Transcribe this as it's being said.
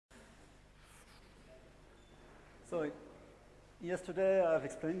So yesterday I've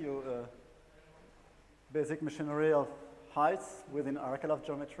explained you basic machinery of heights within Arkelov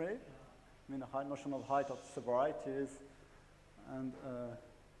geometry. I mean, a notion of height of subvarieties and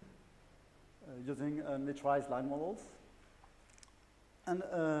using miniaturized line models. And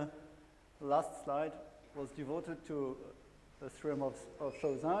the last slide was devoted to the theorem of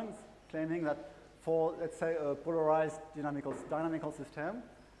Shou-Zhang's, claiming that for, let's say, a polarized dynamical system,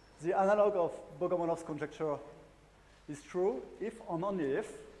 the analog of Bogomonov's conjecture is true if and only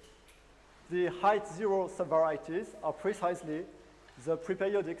if the height zero subvarieties are precisely the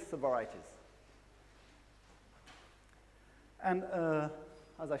preperiodic subvarieties. And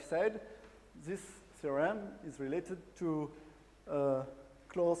as I said, this theorem is related to a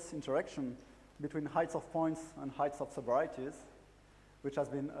close interaction between heights of points and heights of subvarieties, which has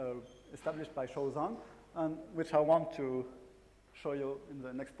been established by Shou-Zhang, and which I want to show you in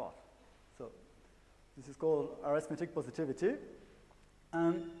the next part. So this is called arithmetic positivity.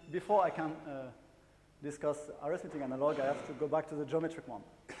 And before I can discuss arithmetic analog, I have to go back to the geometric one.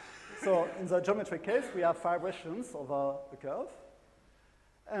 So in the geometric case, we have fibrations over a curve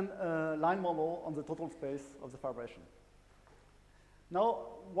and a line model on the total space of the fibration. Now,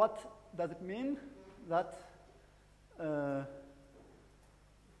 what does it mean that well,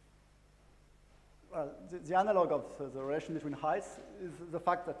 the analog of the relation between heights is the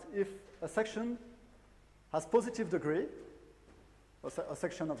fact that if a section has positive degree, a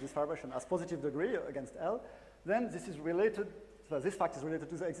section of this fibration has positive degree against L, then this is related, so this fact is related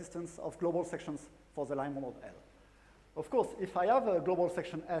to the existence of global sections for the line model L. Of course, if I have a global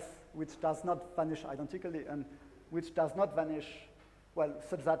section S which does not vanish identically and which does not vanish, well,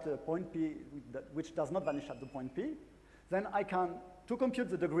 such that the point P, which does not vanish at the point P, then I can, to compute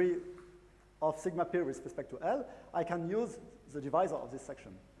the degree of sigma P with respect to L, I can use the divisor of this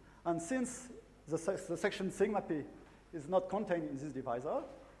section. And since the section sigma P is not contained in this divisor,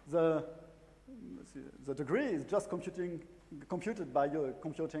 the degree is just computed by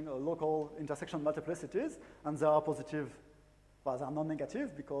computing a local intersection multiplicities, and they are positive, well, they are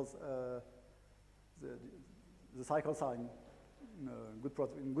non-negative because the cycles are in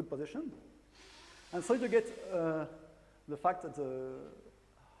good position. And so you get the fact that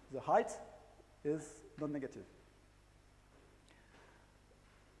the height is non-negative.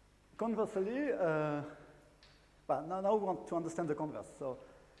 Conversely, but now we want to understand the converse. So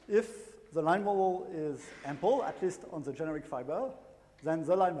if the line model is ample, at least on the generic fiber, then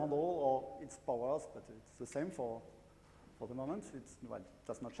the line model, or its powers, but it's the same for the moment, well, it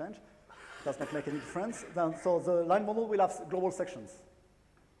does not change, it does not make any difference. Then, so the line model will have global sections.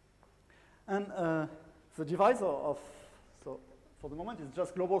 And the divisor of, so for the moment, it's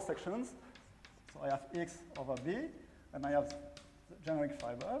just global sections. So I have X over B, and I have the generic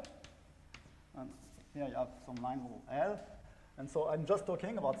fiber. And here I have some line model L. And so I'm just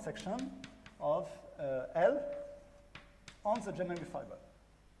talking about section of L on the generic fiber.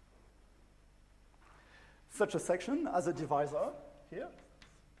 Such a section has a divisor here.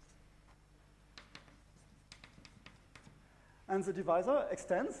 And the divisor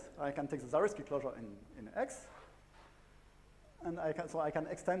extends. I can take the Zariski closure in X. And so I can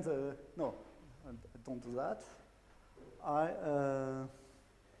extend the, no, I don't do that.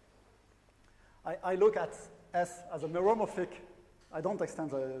 I look at S as a meromorphic. I don't take the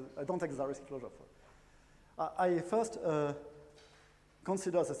Zariski closure for. I first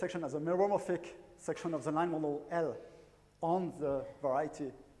consider the section as a meromorphic section of the line model L on the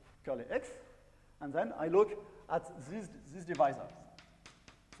variety curly X, and then I look at this divisor,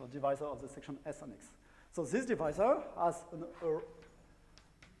 so divisor of the section S on X. So this divisor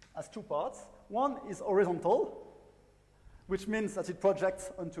has two parts. One is horizontal, which means that it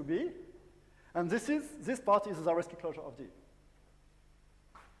projects onto B, and this part is the Zariski closure of D.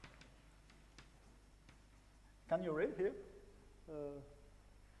 Can you read here?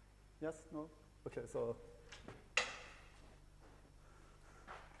 Yes? No? Okay, so.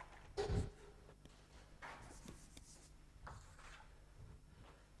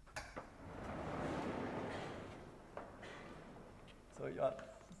 So you have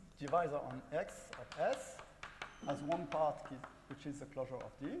divisor on X of S as one part which is the closure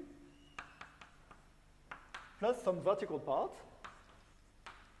of D, plus some vertical part,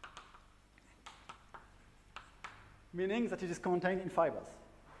 meaning that it is contained in fibers.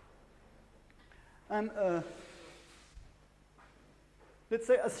 And let's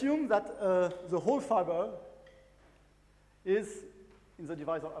say, assume that the whole fiber is in the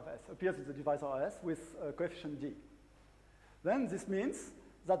divisor of S, appears in the divisor of S with coefficient D. Then this means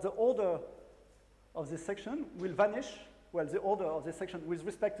that the order of this section will vanish, well, the order of this section with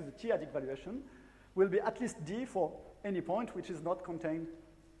respect to the t-adic valuation will be at least D for any point which is not contained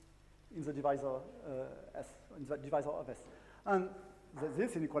in the divisor S, in the divisor of S. And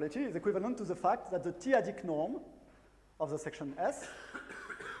this inequality is equivalent to the fact that the t-adic norm of the section S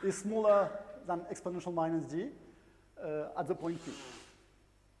is smaller than exponential minus D at the point P.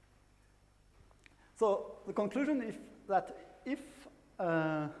 So the conclusion is that if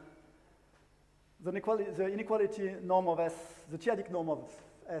the inequality norm of S, the t-adic norm of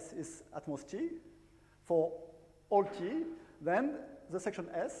S is at most T for all T, then the section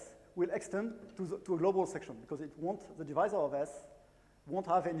S will extend to a global section because the divisor of S won't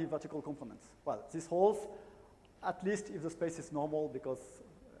have any vertical components. Well, this holds at least if the space is normal because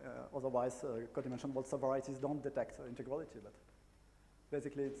otherwise codimensional subvarieties don't detect integrality. But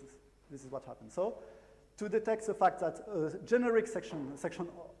basically, this is what happens. So to detect the fact that a generic section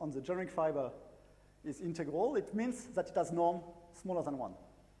on the generic fiber is integral, it means that it has norm smaller than 1.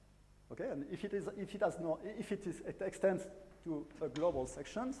 Okay, and if it extends to a global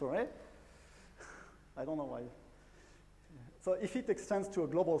section, sorry, I don't know why. So if it extends to a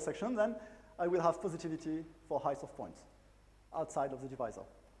global section, then I will have positivity for height of points outside of the divisor.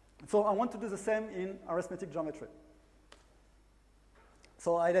 So I want to do the same in arithmetic geometry.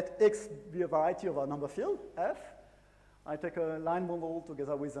 So I let X be a variety of a number field, F. I take a line bundle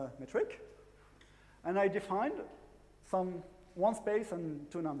together with a metric. And I define one space and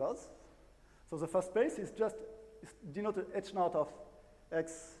two numbers. So the first space is denoted H0 of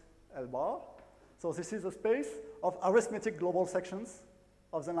X L bar. So this is a space of arithmetic global sections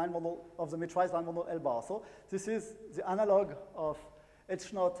of the line bundle, of the metrized line bundle L bar. So this is the analog of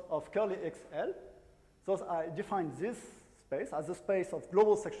H0 of curly XL. So I define this space as the space of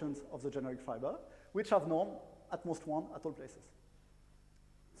global sections of the generic fiber, which have norm at most 1 at all places.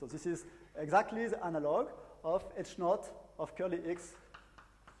 So this is exactly the analog of H0 of curly X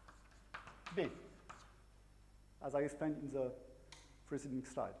B, as I explained in the preceding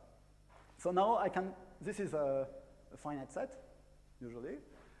slide. So now this is a finite set, usually,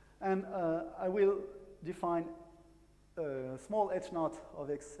 and I will define small H0 of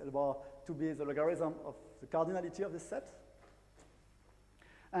X L bar to be the logarithm of the cardinality of this set.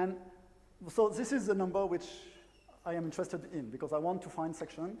 And so this is the number which I am interested in because I want to find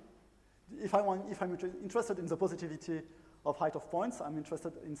section. If I'm interested in the positivity of height of points, I'm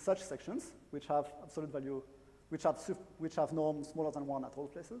interested in such sections which have absolute value, which have norm smaller than 1 at all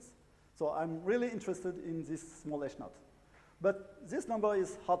places. So I'm really interested in this small H0. But this number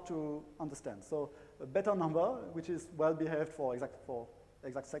is hard to understand. So a better number, which is well behaved for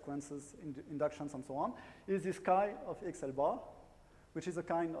exact sequences, inductions, and so on, is this chi of XL bar, which is a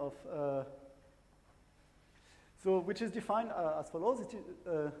kind of, which is defined as follows.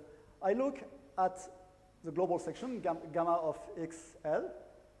 I look at the global section, gamma of XL.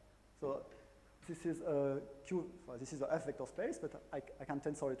 So this is a this is a F vector space, but I can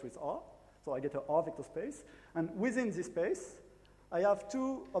tensor it with R. So I get a R vector space. And within this space, I have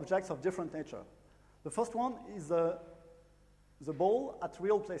two objects of different nature. The first one is the ball at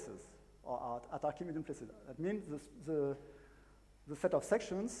real places, or at Archimedean places. That means the set of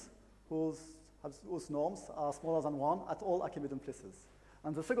sections whose norms are smaller than 1 at all Archimedean places.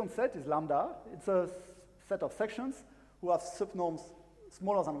 And the second set is lambda. It's a set of sections who have subnorms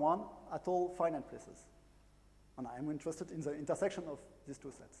smaller than 1 at all finite places. And I'm interested in the intersection of these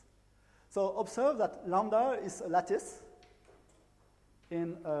two sets. So observe that lambda is a lattice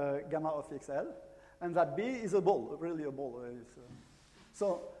in gamma of XL, and that B is a ball, really a ball.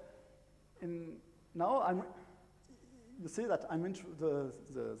 So now you see that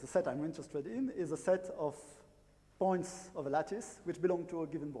the set I'm interested in is a set of points of a lattice which belong to a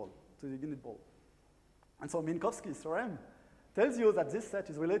given ball, to the unit ball. And so Minkowski's theorem tells you that this set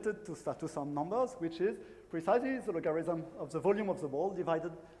is related to some numbers, which is precisely the logarithm of the volume of the ball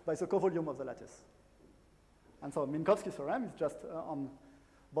divided by the covolume of the lattice. And so Minkowski's theorem is just on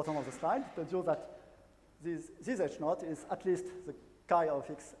bottom of the slide, tells you that this H0 is at least the chi of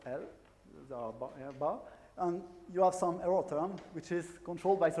XL, the bar, and you have some error term, which is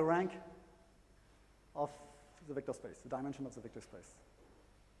controlled by the rank of the vector space, the dimension of the vector space.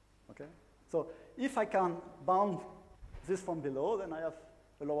 Okay? So if I can bound this from below, then I have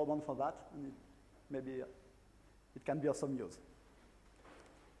a lower bound for that, and maybe it can be of some use.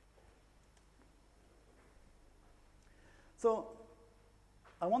 So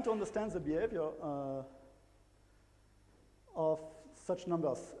I want to understand the behavior of such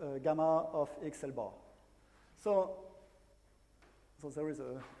numbers, gamma of XL bar. So there is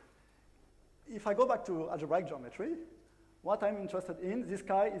if I go back to algebraic geometry, what I'm interested in, this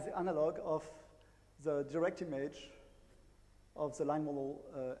chi is the analog of the direct image of the line model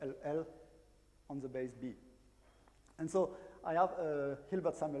L on the base B. And so I have a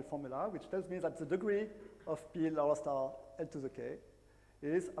Hilbert-Samuel formula, which tells me that the degree of P Loir star L to the K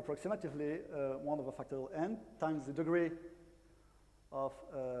is approximately 1 over factorial n times the degree of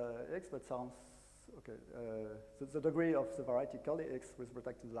X, that sounds, okay, the degree of the variety curly X with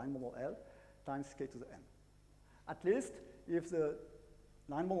respect to the line model L times K to the n. At least if the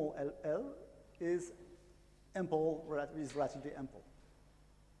line model L is ample, is relatively ample.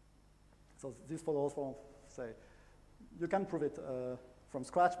 So this follows from, say, you can prove it from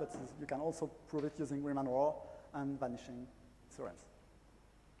scratch, but you can also prove it using Riemann-Rohr and vanishing theorems.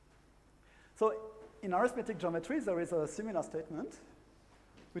 So in arithmetic geometry, there is a similar statement,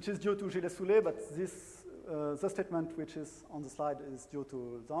 which is due to Gilles-Soulet, but this, the statement which is on the slide is due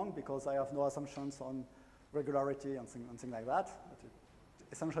to Zhang, because I have no assumptions on regularity and things like that.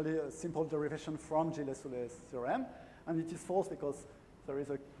 Essentially a simple derivation from Gilles-Soulet's theorem, and it is false because there is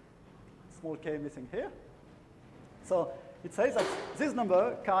a small k missing here. So it says that this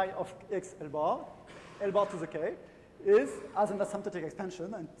number, chi of x L bar to the k, has an asymptotic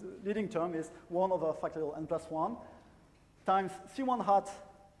expansion, and the leading term is 1 over factorial n plus 1 times C1 hat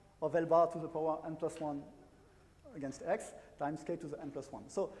of L bar to the power n plus 1 against x times k to the n plus 1.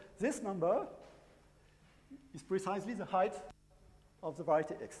 So this number is precisely the height of the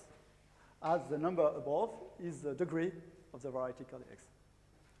variety x, as the number above is the degree of the variety curly x.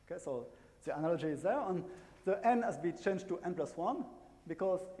 Okay, so the analogy is there, and the n has been changed to n plus 1,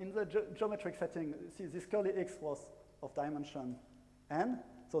 because in the geometric setting, see, this curly x was of dimension n,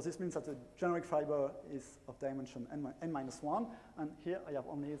 so this means that the generic fiber is of dimension n minus 1, and here I have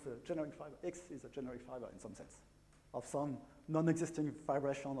only the generic fiber. X is a generic fiber in some sense, of some non-existing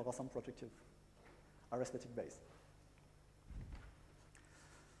vibration over some projective arithmetic base.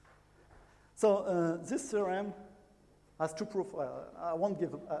 So this theorem has two proofs. I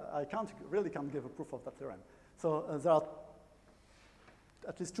really can't give a proof of that theorem. So there are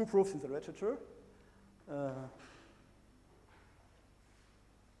at least two proofs in the literature,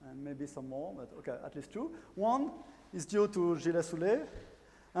 and maybe some more, but okay, at least two. One is due to Gilles-Soulet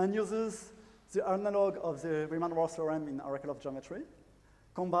and uses the analog of the Riemann-Rohr theorem in oracle of geometry,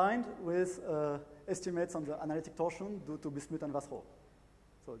 combined with estimates on the analytic torsion due to Bismuth and Vassereau.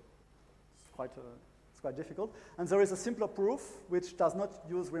 So it's quite difficult. And there is a simpler proof which does not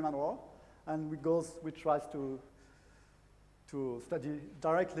use Riemann-Rohr, and which tries to study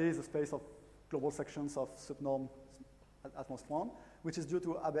directly the space of global sections of subnorm at most 1, which is due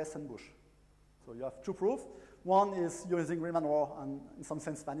to Abbes and Bush. So you have two proofs. One is using Riemann-Rohr and, in some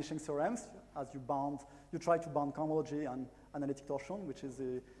sense, vanishing theorems, as you try to bound cohomology and analytic torsion, which is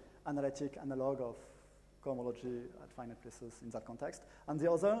the analytic analog of cohomology at finite places in that context. And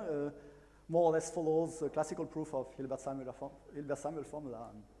the other more or less follows the classical proof of Hilbert-Samuel formula,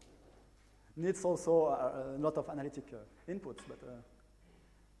 and needs also a lot of analytic inputs, but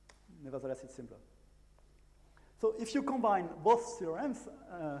nevertheless it's simpler. So if you combine both theorems,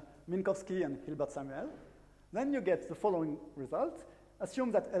 Minkowski and Hilbert-Samuel, then you get the following result.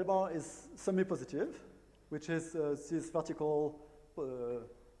 Assume that L bar is semi-positive, which is this vertical,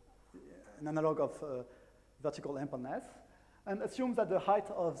 an analog of vertical impedance, and assume that the height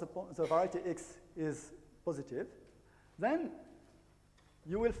of the variety x is positive. Then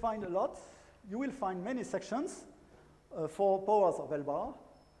you will find many sections for powers of L bar,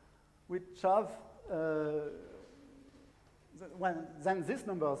 which have then this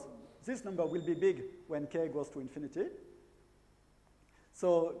number will be big when k goes to infinity.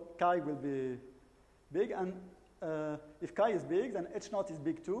 So chi will be big, and if chi is big, then h naught is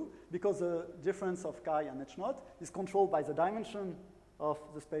big too, because the difference of chi and h naught is controlled by the dimension of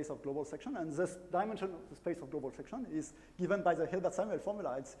the space of global section, and this dimension of the space of global section is given by the Hilbert-Samuel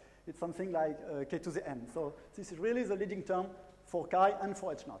formula. It's something like k to the n. So this is really the leading term for chi and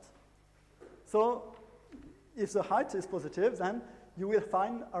for h naught. So if the height is positive, then you will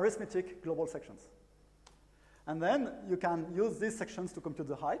find arithmetic global sections. And then you can use these sections to compute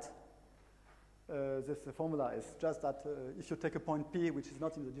the height. This formula is just that if you take a point P, which is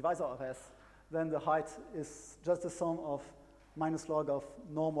not in the divisor of S, then the height is just the sum of minus log of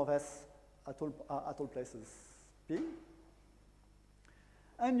norm of S at all places P.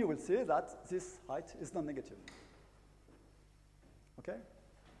 And you will see that this height is non-negative. Okay?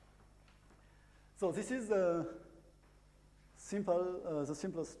 So this is the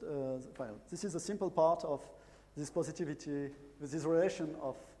simplest file. This is the simple part of this positivity, with this relation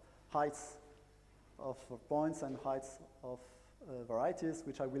of heights of points and heights of varieties,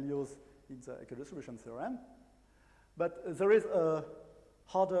 which I will use in the equidistribution theorem. But there is a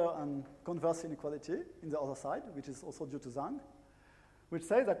harder and converse inequality in the other side, which is also due to Zhang, which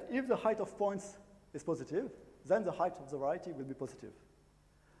says that if the height of points is positive, then the height of the variety will be positive.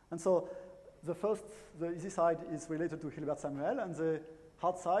 And so the easy side is related to Hilbert-Samuel, and the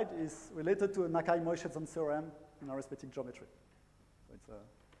hard side is related to a Nakai-Moishezon theorem in arithmetic geometry.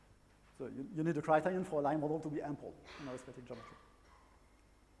 So, you need a criterion for a line model to be ample in arithmetic geometry.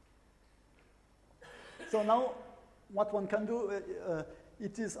 So now, what one can do,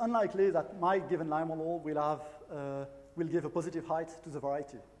 it is unlikely that my given line model will give a positive height to the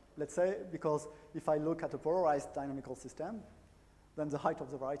variety. Let's say, because if I look at a polarized dynamical system, then the height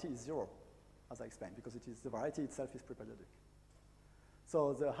of the variety is 0, as I explained, because the variety itself is preperiodic.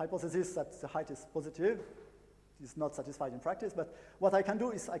 So the hypothesis that the height is positive is not satisfied in practice, but what I can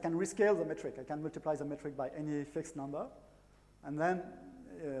do is I can rescale the metric. I can multiply the metric by any fixed number, and then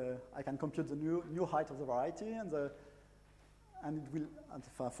I can compute the new height of the variety, and it will,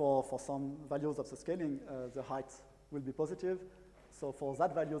 for some values of the scaling, the height will be positive. So for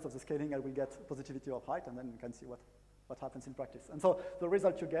that values of the scaling, I will get positivity of height, and then you can see what happens in practice. And so the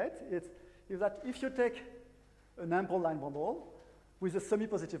result you get is that if you take an ample line model with a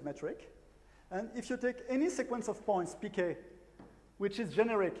semi-positive metric, and if you take any sequence of points, pk, which is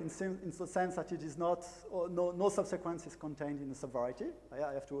generic in the sense that it is not, or no subsequence is contained in the subvariety,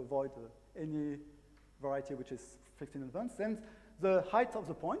 I have to avoid any variety which is fixed in advance, then the height of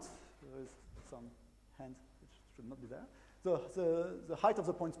the points, there is some hand which should not be there, the height of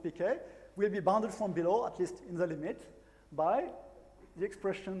the points pk will be bounded from below, at least in the limit, by the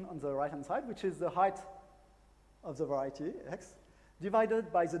expression on the right-hand side, which is the height of the variety, x,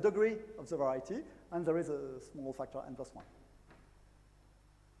 divided by the degree of the variety, and there is a small factor n plus 1.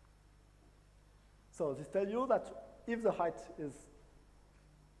 So this tells you that if the height is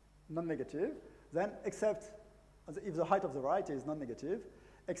non-negative, then if the height of the variety is non-negative,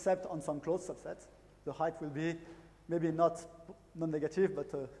 except on some closed subsets, the height will be maybe not non-negative,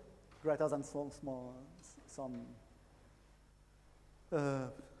 but greater than so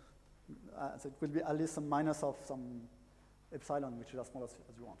it will be at least some minus of some epsilon, which is as small as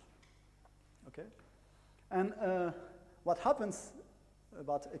you want. Okay? And what happens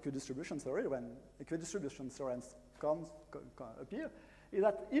about equidistribution theory, when equidistribution theorems appear, is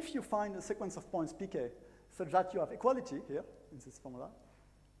that if you find a sequence of points pk such that you have equality here in this formula,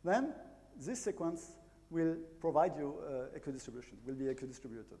 then this sequence will provide you equidistribution, will be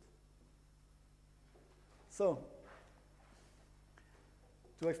equidistributed. So,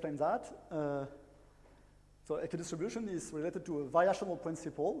 to explain that, so equidistribution is related to a variational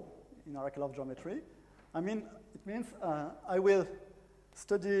principle in Arakelov geometry. I mean, it means I will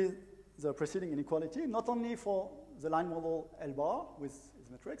study the preceding inequality, not only for the line model L bar with its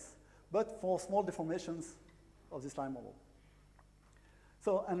matrix, but for small deformations of this line model.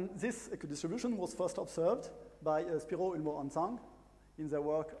 So, and this equidistribution was first observed by Spiro, Ulmo, and Zhang in their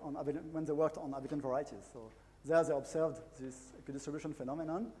work on when they worked on abelian varieties. So there they observed this equidistribution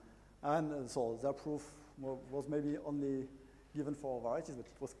phenomenon, and so their proof was maybe only given for varieties, but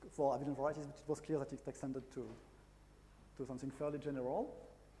it was for abelian varieties, but it was clear that it extended to something fairly general.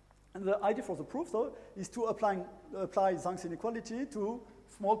 And the idea for the proof, though, is to apply Zhang's inequality to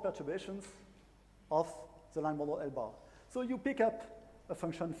small perturbations of the line model L bar. So you pick up a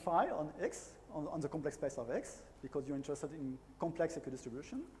function phi on x, on the complex space of x, because you're interested in complex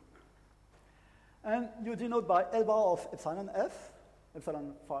equidistribution. And you denote by L bar of epsilon f.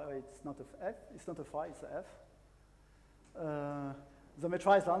 Epsilon phi, it's not a f, it's not a phi, it's a f. The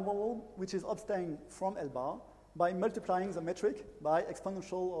metrized line model, which is obtained from L bar by multiplying the metric by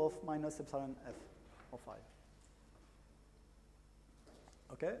exponential of minus epsilon f of phi.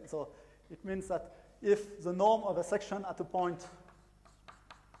 Okay, so it means that if the norm of a section at a point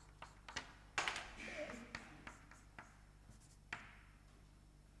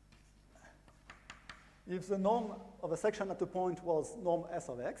if the norm of a section at a point was norm s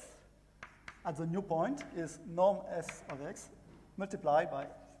of x, at the new point is norm s of x multiplied by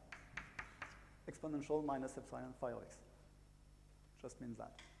exponential minus epsilon phi of x. Just means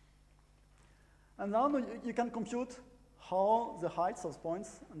that. And now you can compute how the heights of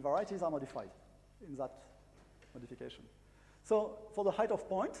points and varieties are modified in that modification. So for the height of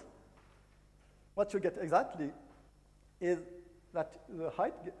point, what you get exactly is that the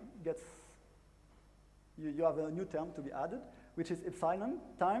height gets, you have a new term to be added, which is epsilon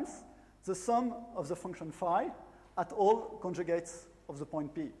times the sum of the function phi at all conjugates of the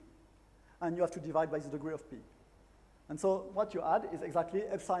point p. And you have to divide by the degree of p. And so what you add is exactly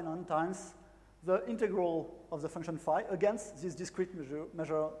epsilon times the integral of the function phi against this discrete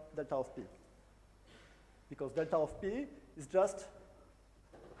measure delta of p. Because delta of p is just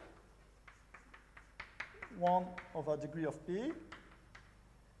 1 over degree of p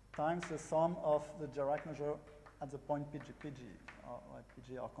times the sum of the Dirac measure at the point PG, or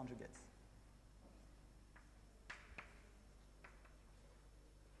PG are conjugates.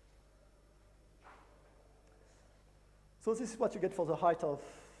 So this is what you get for the height of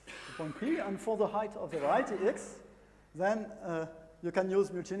the point P, and for the height of the variety X, then you can use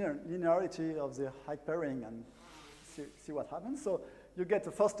multilinearity of the height pairing and see what happens. So you get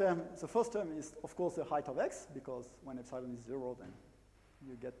the first term. The first term is, of course, the height of X, because when epsilon is 0, then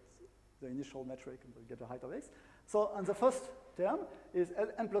you get the initial metric and you get the height of X. So, and the first term is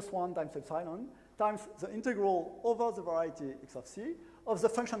n plus 1 times epsilon times the integral over the variety X of C of the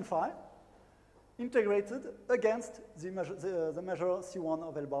function phi integrated against the measure C1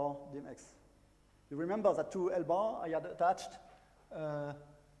 of L bar dmx. You remember that to L bar I had attached,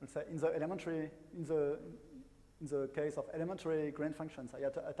 let's say in the case of elementary grain functions, I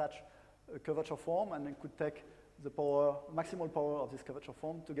had to attach a curvature form and then could take the power, maximal power of this curvature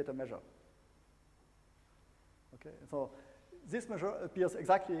form to get a measure. Okay, so this measure appears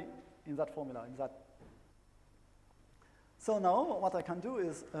exactly in that formula. So now what I can do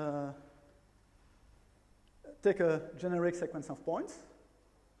is take a generic sequence of points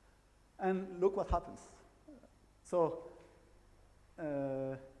and look what happens. So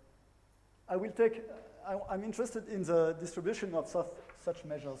I'm interested in the distribution of such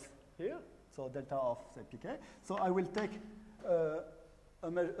measures here, so delta of say pk. So I will take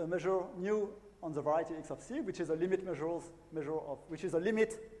a measure nu on the variety X of C, which is a limit which is a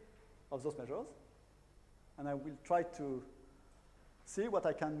limit of those measures, and I will try to see what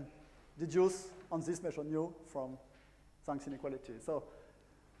I can deduce on this measure nu from Zanc's inequality. So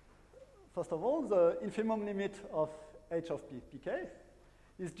first of all, the infimum limit of h of pk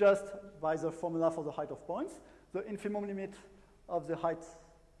is just by the formula for the height of points, the infimum limit of the height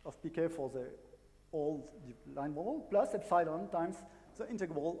of pk for the old line model plus epsilon times the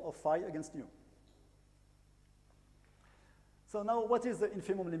integral of phi against nu. So now what is the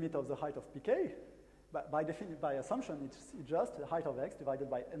infimum limit of the height of pk? By assumption, it's just the height of x divided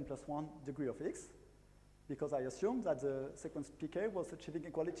by n plus 1 degree of x, because I assume that the sequence pk was achieving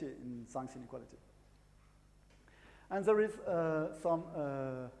equality in Zanc's inequality. And there is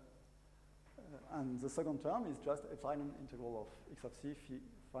and the second term is just epsilon integral of x of c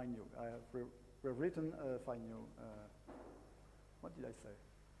phi nu. I have rewritten phi nu. What did I say?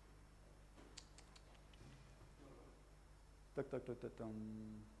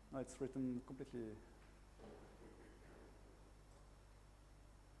 No, it's written completely.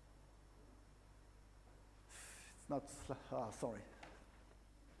 It's not. Sorry.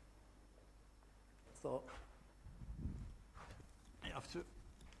 So I have to.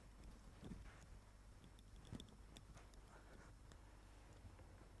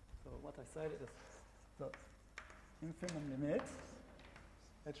 So what I said is the infimum limit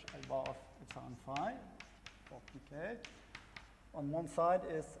h L bar of epsilon phi for pk on one side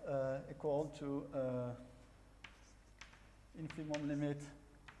is equal to infimum limit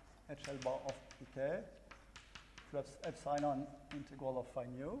h L bar of pk plus epsilon integral of phi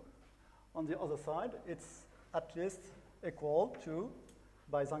nu. On the other side, it's at least equal to,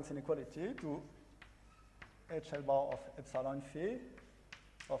 by Zanc's inequality, to h L bar of epsilon phi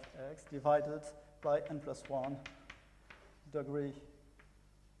of x divided by n plus 1 degree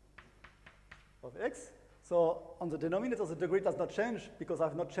of x. So on the denominator, the degree does not change because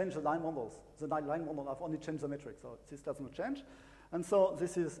I've not changed the line models. The line model, I've only changed the metric, so this does not change. And so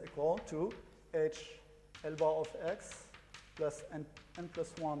this is equal to h L bar of x plus n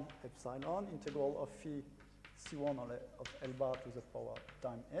plus 1 epsilon integral of phi c1 of L bar to the power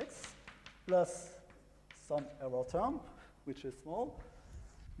time x plus some error term, which is small,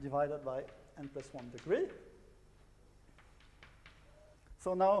 divided by n plus 1 degree.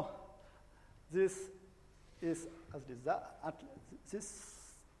 So now this is this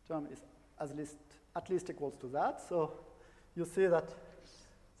term is at least equals to that. So you see that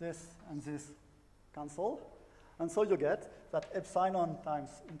this and this cancel. And so you get that epsilon times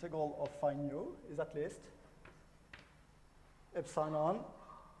integral of phi nu is at least epsilon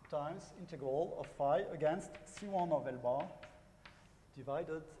times integral of phi against C1 of L bar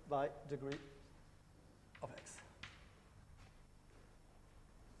divided by degree of x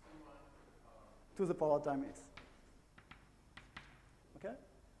to the power time x. Okay?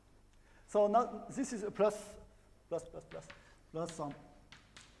 So now this is a plus some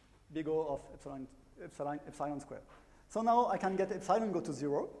big O of epsilon squared. So now I can get epsilon go to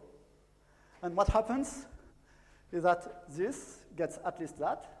 0. And what happens is that this gets at least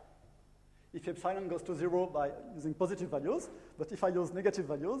that. If epsilon goes to 0 by using positive values, but if I use negative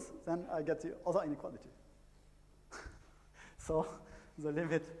values, then I get the other inequality. So the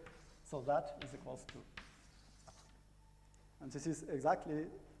limit, so that is equals to. And this is exactly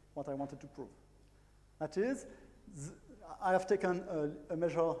what I wanted to prove. That is, I have taken a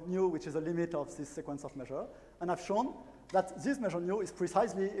measure nu, which is a limit of this sequence of measure, and I've shown that this measure nu is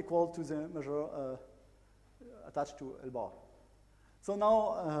precisely equal to the measure attached to L bar. So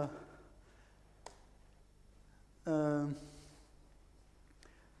now,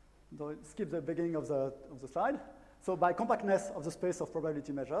 skip the beginning of the slide. So by compactness of the space of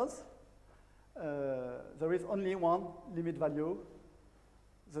probability measures, there is only one limit value.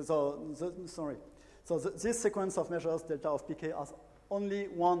 So this sequence of measures, delta of pk, has only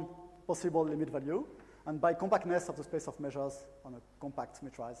one possible limit value. And by compactness of the space of measures on a compact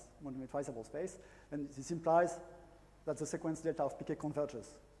metrizable space, then this implies that the sequence delta of pk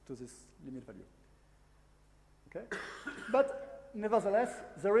converges to this limit value. Okay? But nevertheless,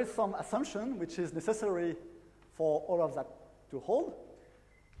 there is some assumption which is necessary for all of that to hold,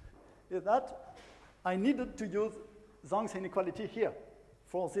 is that I needed to use Zhang's inequality here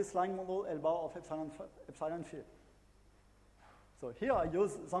for this line model L bar of epsilon phi. So here I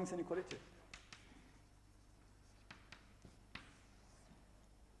use Zhang's inequality.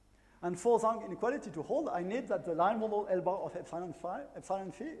 And for Zhang inequality to hold, I need that the line model L bar of epsilon phi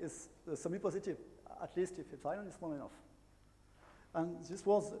is semi-positive, at least if epsilon is small enough. And this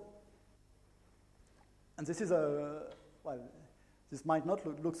was, and this is a, well, this might not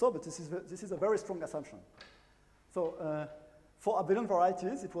look so, but this is a very strong assumption. So for abelian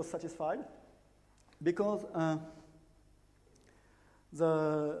varieties, it was satisfied because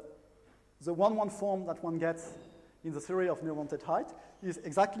the 1-1 form that one gets in the theory of near-wanted height is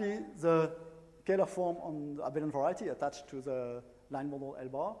exactly the scalar form on the abelian variety attached to the line model L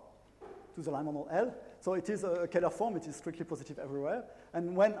bar, to the line model L. So it is a scalar form, it is strictly positive everywhere.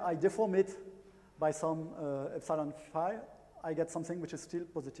 And when I deform it by some epsilon phi, I get something which is still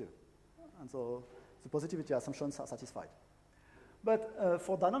positive. And so the positivity assumptions are satisfied. But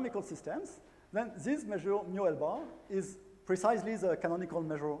for dynamical systems, then this measure mu L bar is precisely the canonical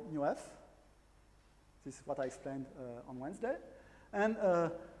measure mu F. This is what I explained on Wednesday. And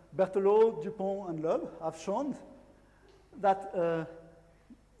Berthelot, Dupont, and Loeb have shown that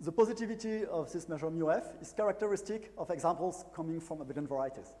the positivity of this measure mu F is characteristic of examples coming from abelian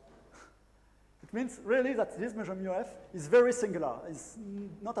varieties. It means really that this measure mu F is very singular. It's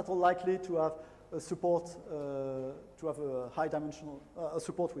not at all likely to have a support, to have a high dimensional, a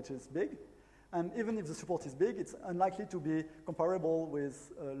support which is big. And even if the support is big, it's unlikely to be comparable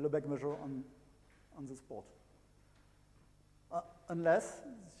with Lebesgue measure on the support. Unless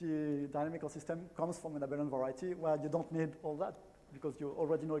the dynamical system comes from an abelian variety where you don't need all that because you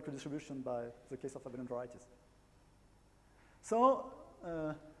already know equidistribution by the case of abelian varieties. So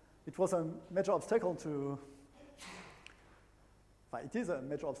it was a major obstacle to, it is a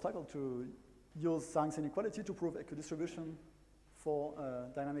major obstacle to use Zhang's inequality to prove equidistribution for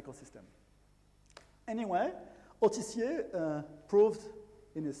a dynamical system. Anyway, Autissier proved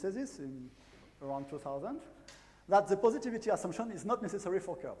in his thesis in around 2000 that the positivity assumption is not necessary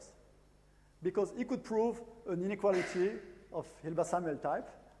for curves because he could prove an inequality of Hilbert-Samuel type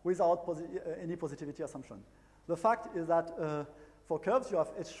without any positivity assumption. The fact is that for curves you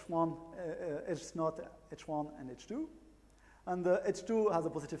have H1, H0, H1, and H2. And the H2 has a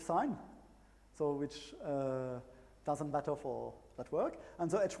positive sign, so which doesn't matter for that work. And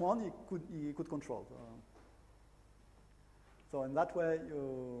the H1 he could control. So in that way,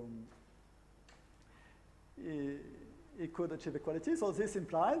 he could achieve equality. So this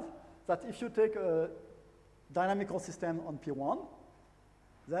implies that if you take a dynamical system on P1,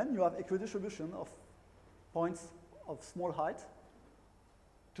 then you have equidistribution of points of small height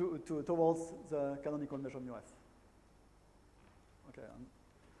towards the canonical measure mu F. Okay,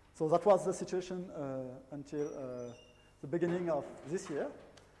 so that was the situation until the beginning of this year.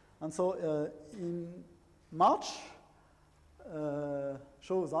 And so in March,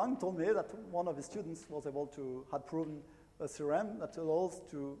 Shou Zhang told me that one of his students had proven a theorem that allows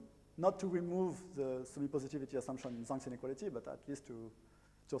not to remove the semi-positivity assumption in Zhang's inequality, but at least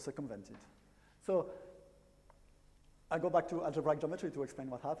to circumvent it. So I go back to algebraic geometry to explain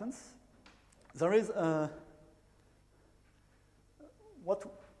what happens. There is what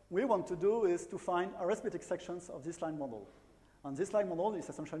we want to do is to find arithmetic sections of this line model. And this line model is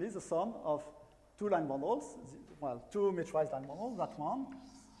essentially the sum of two line models, two metrized line models, that one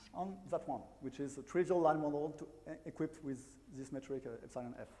and that one, which is a trivial line model equipped with this metric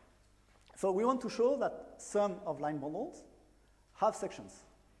epsilon f. So we want to show that sum of line models have sections.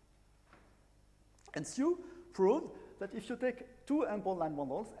 And Hsu proved that if you take two ample line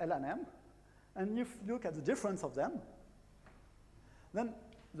models, L and M, and you look at the difference of them, then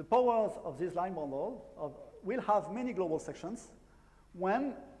the powers of this line bundle will have many global sections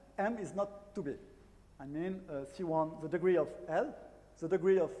when M is not too big. I mean, C1, the degree of L, the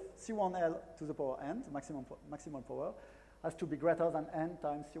degree of C1L to the power n, the maximum power, has to be greater than n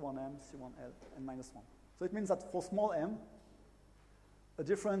times C1m, C1L, n minus 1. So it means that for small m, a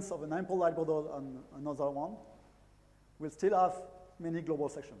difference of an ample line bundle on another one will still have many global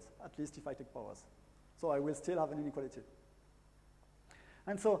sections, at least if I take powers. So I will still have an inequality.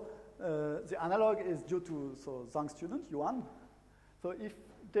 And so the analog is due to Zhang's student, Yuan. So if you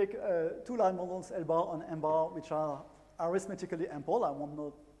take two line bundles L bar and M bar, which are arithmetically ample, I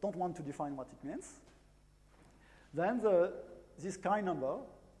don't want to define what it means, then this chi number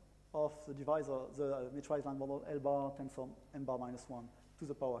of the divisor, the metrized line bundle L bar tensor M bar minus 1 to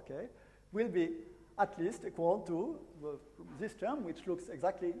the power k, will be at least equal to this term, which looks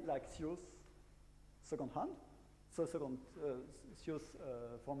exactly like Sio's second hand. So second Sio's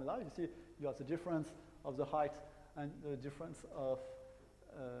formula, you see you have the difference of the height and the difference of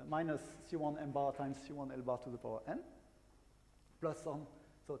minus C1 M bar times C1 L bar to the power n, plus some,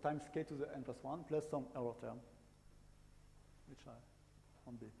 so times k to the n plus 1, plus some error term, which I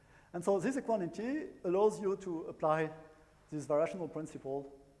won't be. And so this equality allows you to apply this variational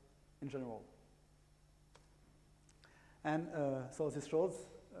principle in general. And so this shows,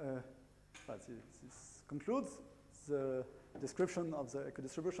 this concludes the description of the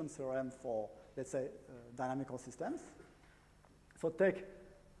equidistribution theorem for, let's say, dynamical systems. So take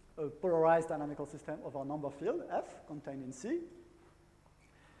a polarized dynamical system of our number field, F, contained in C.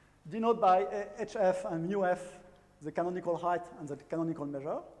 Denote by HF and mu F the canonical height and the canonical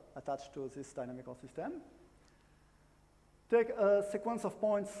measure attached to this dynamical system. Take a sequence of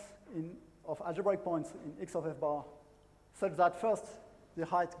points of algebraic points in X of F bar such that first the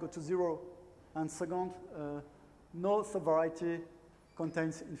height go to 0 and second no subvariety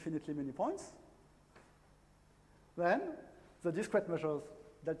contains infinitely many points. Then the discrete measures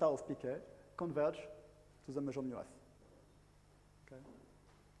delta of pk converge to the measure mu F. Okay.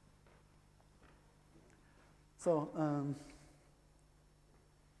 So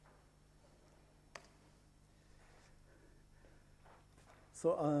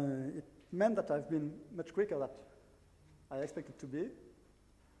it meant that I've been much quicker than I expected to be,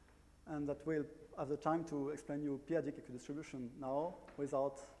 and that we'll have the time to explain you periodic equidistribution now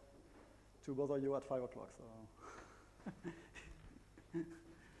without to bother you at 5 o'clock. So it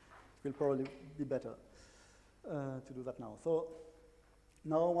will probably be better to do that now. So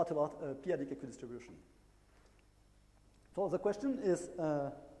now what about periodic equidistribution? So the question is,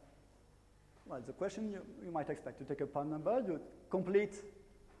 well, the question you might expect, you take a prime number, you complete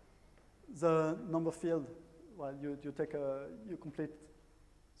the number field, well, you complete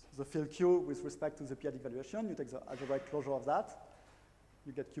the field Q with respect to the periodic valuation, you take the algebraic closure of that,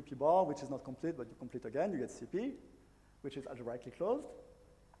 you get QP bar, which is not complete, but you complete again, you get CP, which is algebraically closed.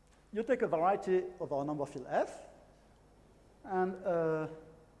 You take a variety of our number field F, and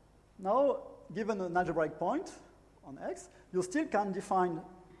now, given an algebraic point on X, you still can define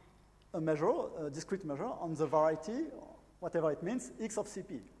a measure, a discrete measure, on the variety, whatever it means, X of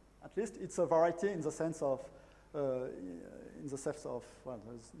CP. At least it's a variety in the sense of, well,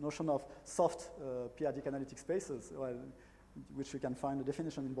 there's notion of soft periodic analytic spaces, well, which you can find a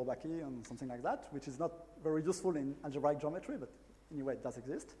definition in Bourbaki and something like that, which is not very useful in algebraic geometry, but anyway, it does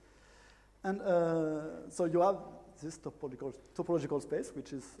exist. And so you have this topological space,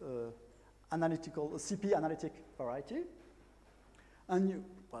 which is analytical, CP analytic variety. And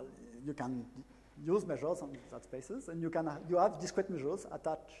you can use measures on that spaces, and you have discrete measures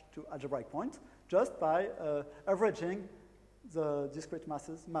attached to algebraic point just by averaging the discrete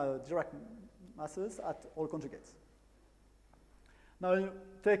masses, direct masses at all conjugates. Now you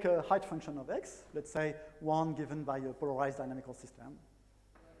take a height function of X, let's say one given by a polarized dynamical system.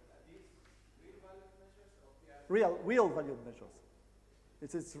 Real valued measures.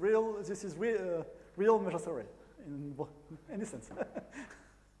 This is real measure theory in any sense.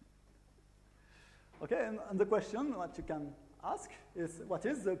 Okay, and the question what you can ask is, what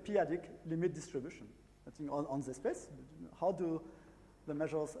is the periodic limit distribution on the space? How do the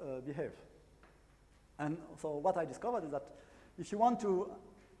measures behave? And so what I discovered is that if you want to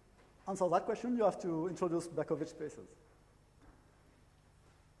answer that question, you have to introduce Berkovich spaces.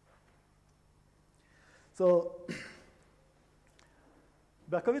 So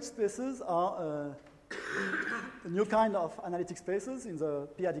Berkovich spaces are a new kind of analytic spaces in the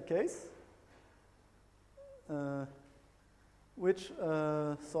periodic case, which,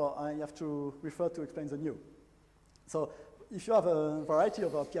 so I have to refer to explain the new. So if you have a variety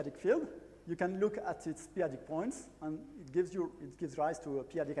of a periodic field, you can look at its p-adic points, and it gives rise to a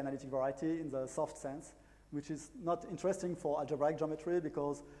p-adic analytic variety in the soft sense, which is not interesting for algebraic geometry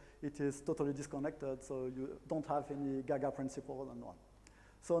because it is totally disconnected, so you don't have any Gaga principle and on.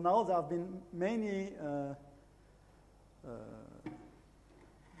 So now there have been many, I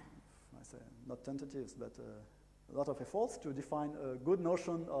say not tentatives, but a lot of efforts to define a good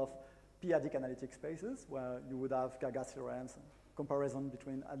notion of p-adic analytic spaces where you would have Gaga theorems, comparison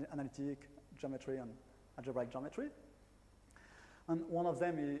between analytic geometry and algebraic geometry. And one of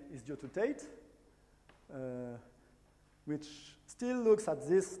them is due to Tate, which still looks at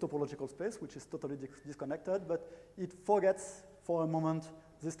this topological space, which is totally disconnected, but it forgets for a moment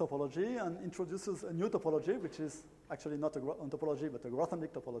this topology and introduces a new topology, which is actually not a topology, but a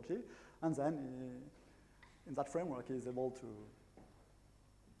Grothendieck topology. And then in that framework, he is able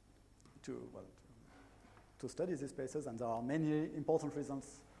to study these spaces, and there are many important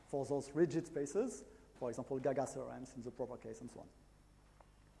reasons for those rigid spaces, for example, Gaga theorems in the proper case and so on.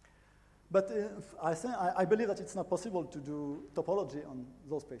 But I believe that it's not possible to do topology on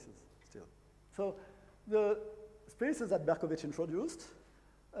those spaces still. So the spaces that Berkovich introduced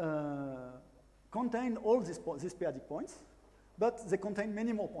contain all these p-adic points, but they contain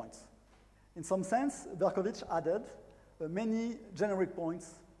many more points. In some sense, Berkovich added many generic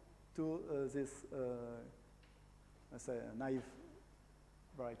points to this, let's say, naive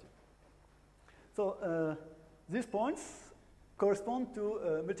variety. So these points correspond to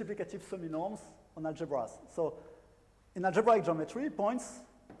multiplicative semi-norms on algebras. So in algebraic geometry, points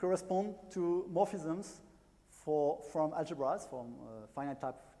correspond to morphisms from algebras, from finite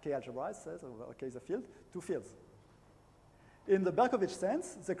type K algebras, says, or K is a field, to fields. In the Berkovich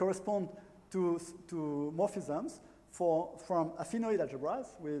sense, they correspond to morphisms from affinoid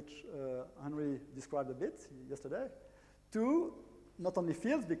algebras, which Henry described a bit yesterday, to not only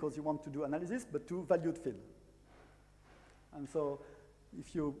fields, because you want to do analysis, but to valued field. And so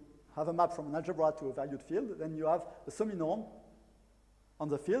if you have a map from an algebra to a valued field, then you have a semi-norm on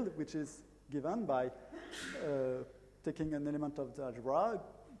the field, which is given by taking an element of the algebra,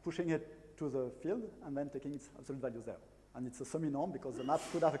 pushing it to the field, and then taking its absolute value there. And it's a semi-norm because the map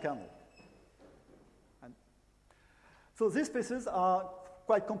could have a kernel. And so these spaces are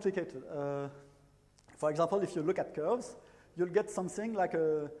quite complicated. For example, if you look at curves, you'll get something like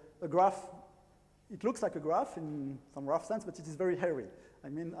a graph. It looks like a graph in some rough sense, but it is very hairy. I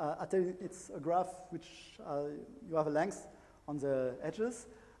mean, it's a graph which you have a length on the edges,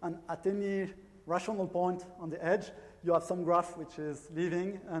 and at any rational point on the edge, you have some graph which is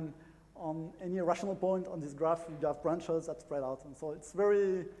leaving, and on any rational point on this graph, you have branches that spread out. And so it's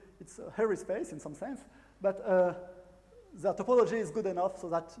a hairy space in some sense, but the topology is good enough so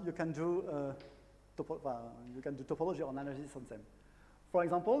that you can do topology or analysis on them. For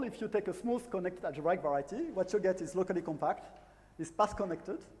example, if you take a smooth connected algebraic variety, what you get is locally compact, is path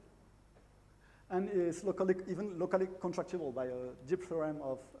connected, and is even locally contractible by a deep theorem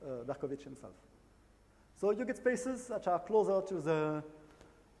of Berkovich himself. So you get spaces that are closer to the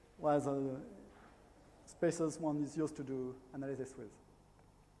spaces one is used to do analysis with.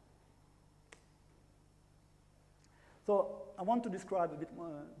 So I want to describe a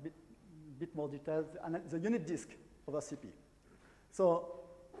bit more detail the unit disk over CP. So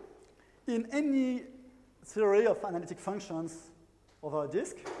in any theory of analytic functions over a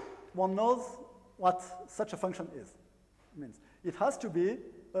disk, one knows what such a function is. It means it has to be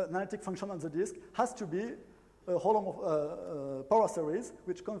an analytic function on the disk, has to be a power series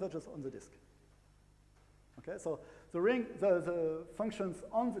which converges on the disk. Okay, so the functions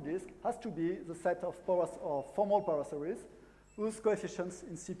on the disk has to be the set of powers or formal power series whose coefficients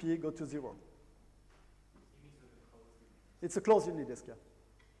in CP go to 0. It's a closed unit disk, yeah.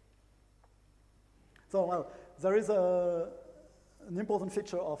 So, well, there is an important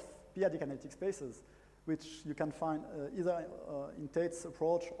feature of p-adic analytic spaces, which you can find either in Tate's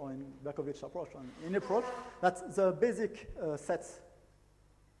approach or in Berkovich's approach. And in approach, that the basic sets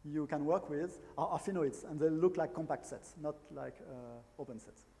you can work with are affinoids, and they look like compact sets, not like open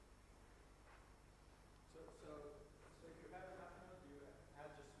sets. So if you have an affinoid, you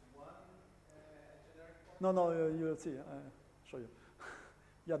have just one generic point? No, you'll see. I'll show you.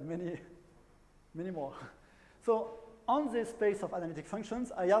 You have many more. So on this space of analytic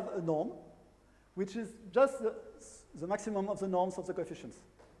functions, I have a norm, which is just the maximum of the norms of the coefficients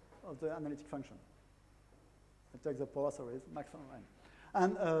of the analytic function. I take the power series, maximum n.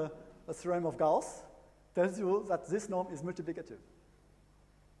 And a theorem of Gauss tells you that this norm is multiplicative.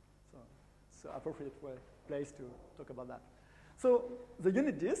 So it's an appropriate place to talk about that. So the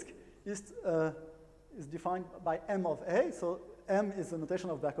unit disk is defined by M of A. So M is the notation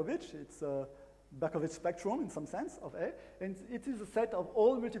of Berkovich. It's a Berkovich spectrum in some sense of A, and it is a set of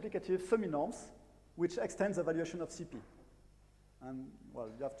all multiplicative semi-norms which extends the evaluation of CP. And, well,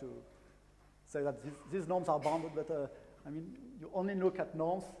 you have to say that these norms are bounded, but I mean, you only look at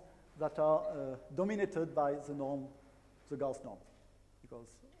norms that are dominated by the norm, the Gauss norm, because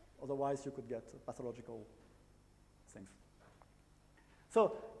otherwise you could get pathological things.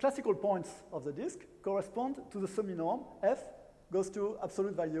 So classical points of the disk correspond to the semi-norm F goes to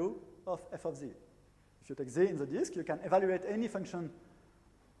absolute value of f of z. If you take z in the disk, you can evaluate any function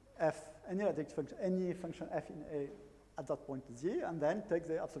f, any function f in A at that point z, and then take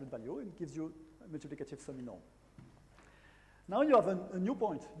the absolute value, and it gives you a multiplicative semi-norm. Now you have a new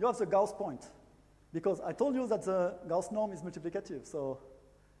point. You have the Gauss point, because I told you that the Gauss norm is multiplicative, so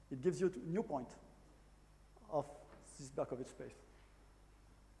it gives you a new point of this Berkovich space.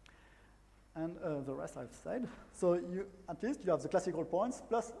 And the rest I've said. So at least you have the classical points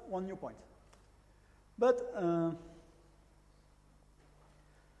plus one new point. But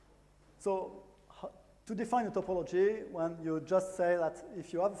so to define a topology, when you just say that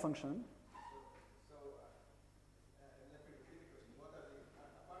if you have a function. So let me repeat the question. What are the,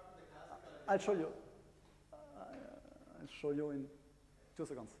 apart from the classical? I'll show you. I'll show you in 2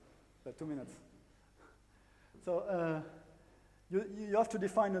 seconds, 2 minutes. So. You have to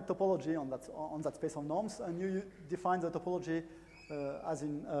define a topology on that space of norms, and you define the topology as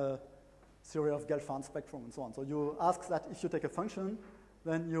in a theory of Gelfand spectrum and so on. So you ask that if you take a function,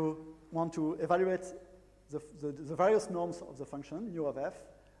 then you want to evaluate the various norms of the function, u of f,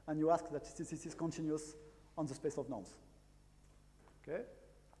 and you ask that this is continuous on the space of norms. Okay?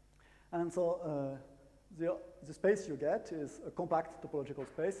 And so the space you get is a compact topological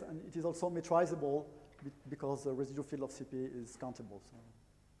space, and it is also metrizable because the residual field of CP is countable.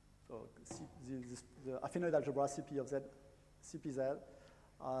 So the affinoid algebra CP of Z, CPZ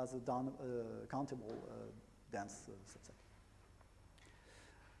has a countable dense subset.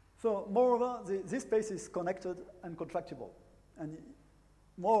 So moreover, this space is connected and contractible. And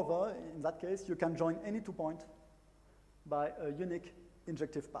moreover, in that case, you can join any 2 points by a unique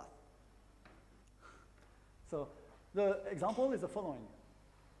injective path. So the example is the following.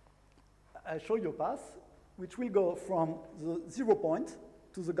 I show you a path which will go from the 0 point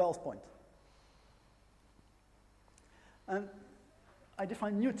to the Gauss point. And I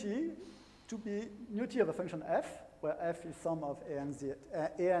define nu t to be nu t of a function f, where f is sum of a and z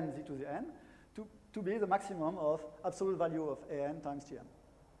to the n, to be the maximum of absolute value of an times tn.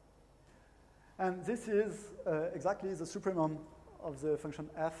 And this is exactly the supremum of the function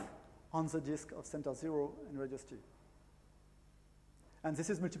f on the disk of center 0 in radius t. And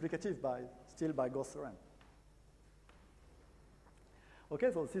this is multiplicative still by Gauss theorem.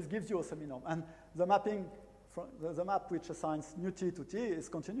 Okay, so this gives you a semi-norm. And the mapping, the map which assigns nu t to t is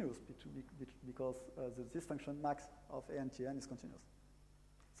continuous because this function max of a and tn is continuous.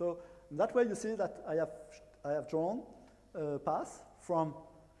 So in that way you see that I have drawn a path from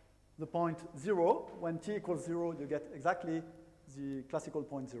the point 0, when t equals 0 you get exactly the classical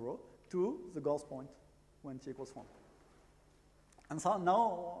point 0, to the Gauss point when t equals 1. And so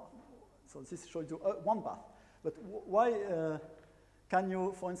now, so this shows you one path. But why can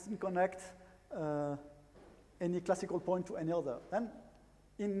you, for instance, connect any classical point to any other? Then,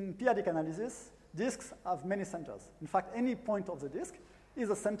 in p-adic analysis, disks have many centers. In fact, any point of the disk is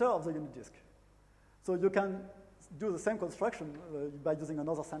a center of the unit disk. So you can do the same construction by using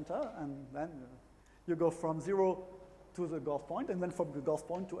another center, and then you go from 0 to the Gauss point, and then from the Gauss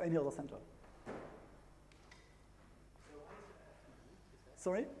point to any other center.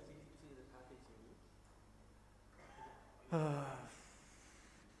 Sorry? Do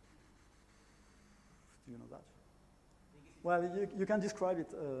you know that? Well, you can describe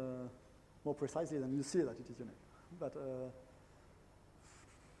it more precisely, then you see that it is unique. But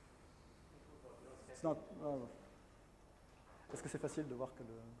it's not. Est-ce que c'est facile de voir que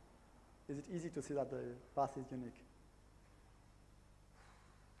Is it easy to see that the path is unique?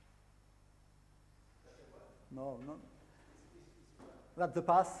 No. That the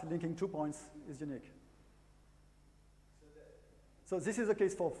path linking 2 points is unique. So this is the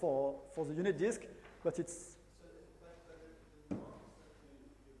case for the unit disk, but it's. So but the norms that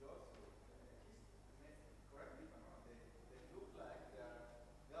you go through, correct me if I'm wrong, they look like they are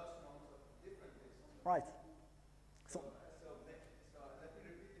Gauss norms of different disks. Right. So let me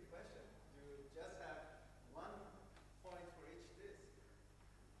repeat the question. Do you just have one point for each disk?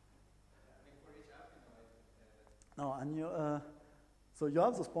 I mean, for each affinoid? No, and so you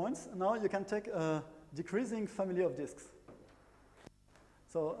have those points. Now you can take a decreasing family of disks.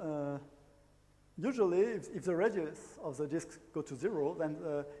 So usually, if the radius of the disk go to 0, then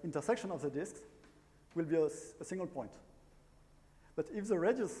the intersection of the disks will be a single point. But if the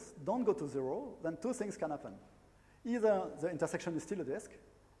radius don't go to 0, then two things can happen. Either the intersection is still a disk,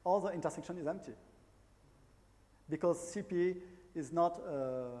 or the intersection is empty. Because CP is not,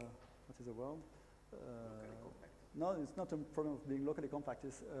 what is the word? No, it's not a problem of being locally compact.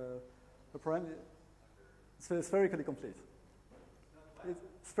 It's a problem, it's spherically complete.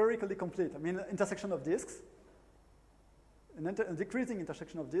 It's spherically complete. I mean, intersection of disks, a decreasing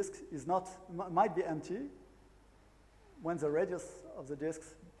intersection of disks is not, might be empty when the radius of the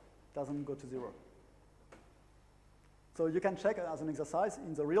disks doesn't go to 0. So you can check as an exercise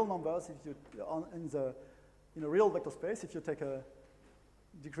in the real numbers, if you in a real vector space, if you take a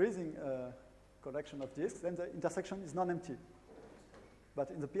decreasing collection of disks, then the intersection is non-empty. But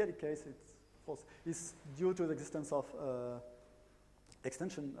in the periodic case, it's false. It's due to the existence of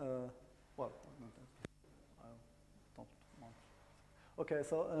extension. Well, I don't want. Okay,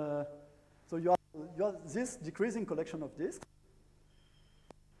 so you have this decreasing collection of disks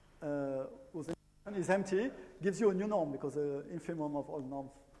whose intersection is empty, gives you a new norm because the infimum of all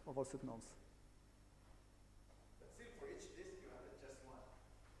norms of all subnorms. But still, for each disk, you have just one.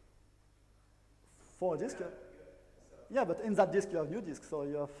 For a disk, yeah, but in that disk you have new disks, so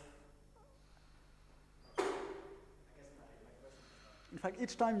you have. In fact,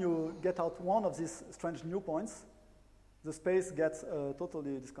 each time you get out one of these strange new points, the space gets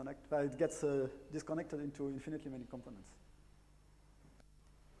totally disconnected. It gets disconnected into infinitely many components.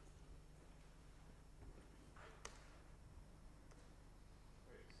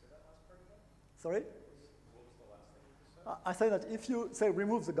 Wait, say that last part again? Sorry? What was the last thing you just said? I say that if you, say,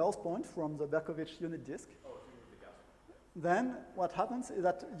 remove the Gauss point from the Berkovich unit disk, Oh, if you move the Gauss point. then what happens is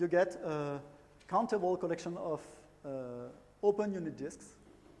that you get a countable collection of open unit disks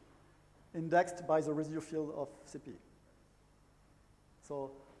indexed by the residue field of CP.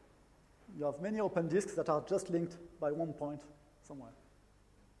 So you have many open disks that are just linked by one point somewhere.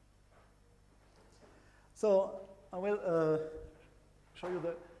 So I will show you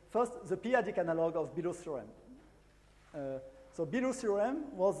the periodic analog of Billou's theorem. So Billou's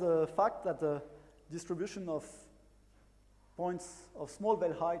theorem was the fact that the distribution of points of small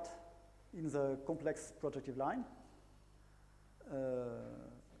Bell height in the complex projective line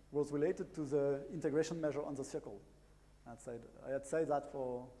was related to the integration measure on the circle. I had said that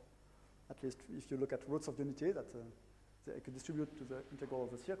for, at least if you look at roots of unity, that they equidistribute to the integral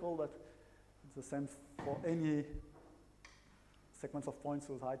of the circle, but it's the same for any sequence of points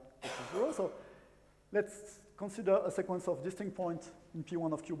whose height goes to 0. So let's consider a sequence of distinct points in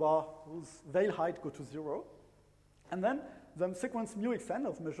P1 of Q bar whose veil height go to 0. And then the sequence mu xn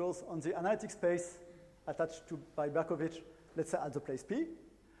of measures on the analytic space attached to by Berkovich, let's say at the place P,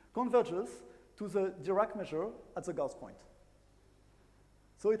 converges to the Dirac measure at the Gauss point.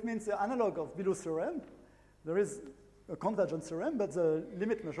 So it means the analog of Billou's theorem, there is a convergence theorem, but the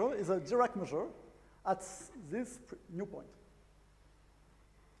limit measure is a Dirac measure at this new point.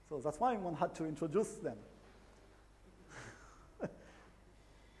 So that's why one had to introduce them.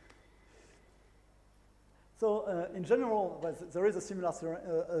 So in general, well, there is a similar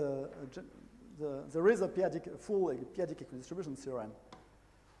theorem, there is a full periodic equidistribution theorem.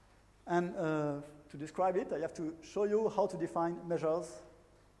 And to describe it, I have to show you how to define measures.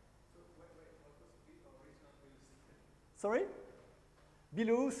 So wait, what was the original Billou's? Sorry?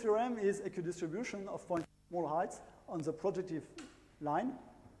 Billou's theorem is equidistribution of point small heights on the projective line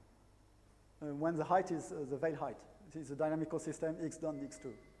when the height is the veil height. It is a dynamical system x done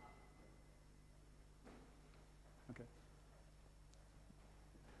x2. Okay.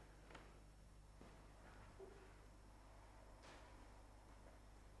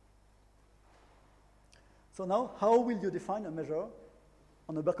 So now, how will you define a measure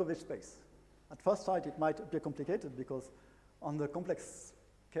on a Berkovich space? At first sight, it might appear complicated because on the complex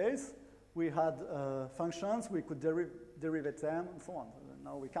case, we had functions, we could derivate them, and so on.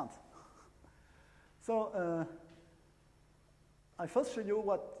 Now we can't. So I first show you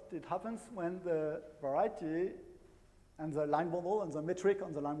what it happens when the variety and the line bundle and the metric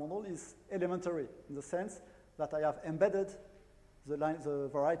on the line bundle is elementary, in the sense that I have embedded the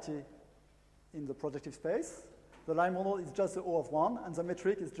variety in the projective space. The line model is just the O of 1, and the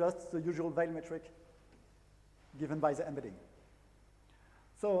metric is just the usual veil metric given by the embedding.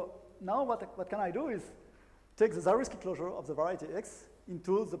 So now what can I do is take the Zariski closure of the variety x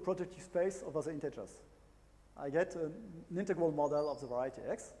into the projective space over the integers. I get an integral model of the variety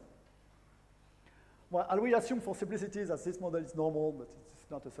x. Well, I will assume for simplicity that this model is normal, but it's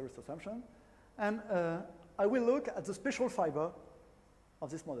not a serious assumption. And I will look at the spatial fiber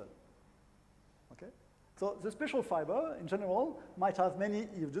of this model. Okay? So the special fiber, in general, might have many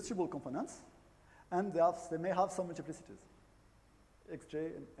irreducible components, and they may have some multiplicities, xj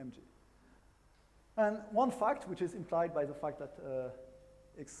and mg. And one fact, which is implied by the fact that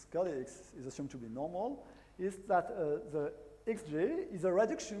x curly x is assumed to be normal, is that the xj is a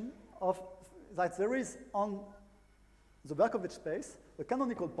reduction of, that there is on the Berkovich space a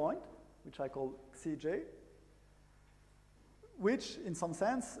canonical point, which I call xj, which in some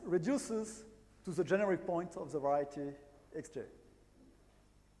sense reduces to the generic point of the variety xj.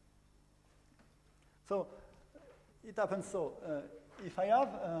 So it happens so. If I have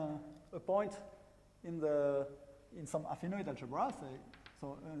a point in some affinoid algebra, say,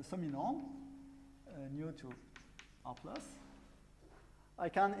 so semi-norm, nu to r plus, I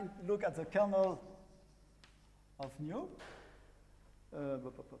can look at the kernel of nu.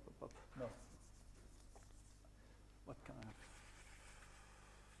 No. What can I have?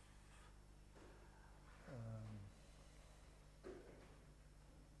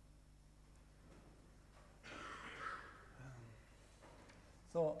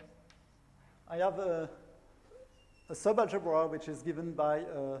 So I have a subalgebra which is given by,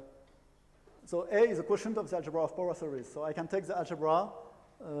 so A is a quotient of the algebra of power series. So I can take the algebra,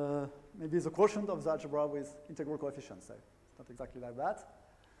 maybe the quotient of the algebra with integral coefficients. So it's not exactly like that.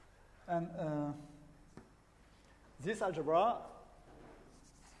 And this algebra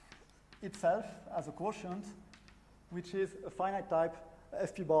itself has a quotient which is a finite type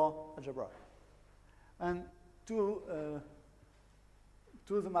FP bar algebra. And to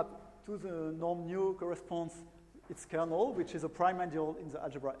the norm nu corresponds its kernel, which is a prime ideal in the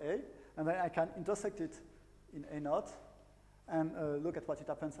algebra A, and then I can intersect it in A naught and look at what it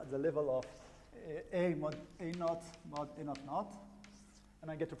happens at the level of A mod A naught mod A naught naught, and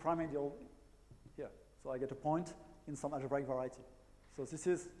I get a prime ideal here. So I get a point in some algebraic variety. So this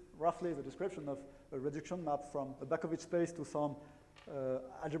is roughly the description of a reduction map from a Berkovich space to some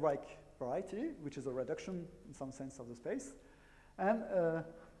algebraic variety, which is a reduction in some sense of the space. And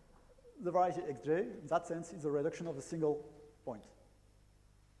the variety xj, in that sense, is a reduction of a single point,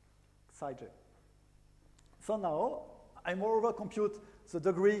 psi j. So now, I moreover compute the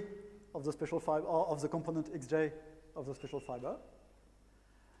degree of the special fiber, or of the component xj of the special fiber.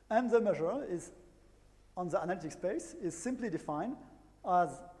 And the measure is, on the analytic space, is simply defined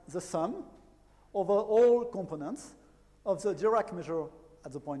as the sum over all components of the Dirac measure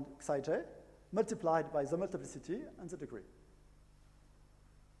at the point psi j, multiplied by the multiplicity and the degree.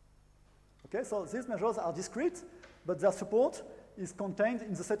 Okay, so these measures are discrete, but their support is contained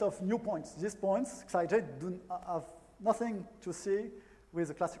in the set of new points. These points, psi j, have nothing to see with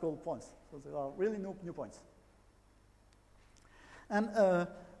the classical points. So they are really new points. And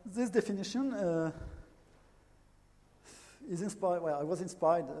this definition is inspired, well, I was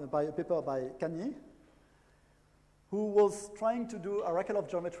inspired by a paper by Kani, who was trying to do a Rakelov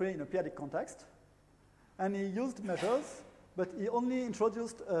geometry in a p-adic context. And he used measures, but he only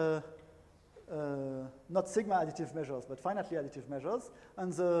introduced not sigma additive measures, but finitely additive measures.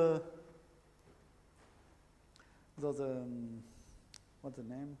 And what's the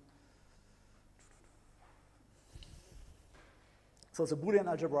name? So the Boolean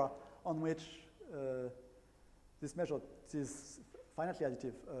algebra on which this finitely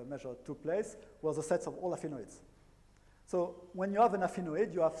additive measure took place was the sets of all affinoids. So when you have an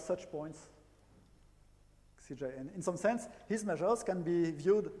affinoid, you have such points, Cj. And in some sense, his measures can be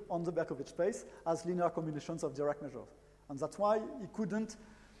viewed on the Berkovich space as linear combinations of Dirac measures. And that's why he couldn't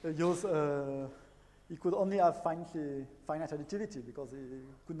use, he could only have finite additivity because he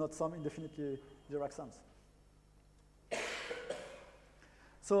could not sum indefinitely Dirac sums.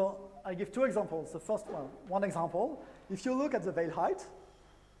 So I give two examples. The first one example, if you look at the veil height,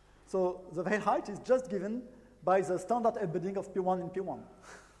 so the veil height is just given by the standard embedding of P1 in P1.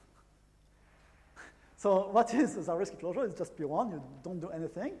 So what is the Zariski closure? It's just P1, you don't do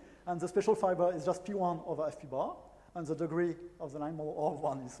anything, and the special fiber is just P1 over FP bar, and the degree of the line model of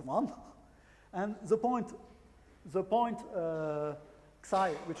 1 is 1. And the point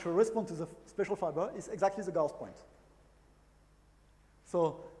psi, which will respond to the special fiber, is exactly the Gauss point.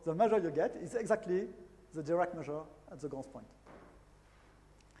 So the measure you get is exactly the Dirac measure at the Gauss point.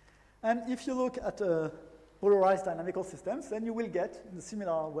 And if you look at polarized dynamical systems, then you will get, in a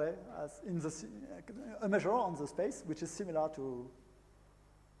similar way, as in a measure on the space, which is similar to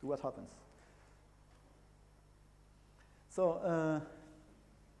what happens. So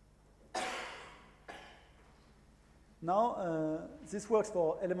now this works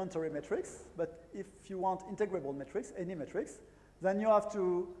for elementary metrics, but if you want integrable metrics, any metrics, then you have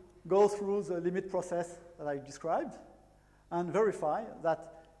to go through the limit process that I described and verify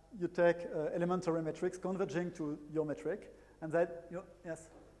that you take elementary metrics converging to your metric, and then you, yes?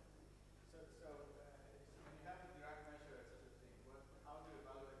 So when you have a direct measure at such a thing, how do you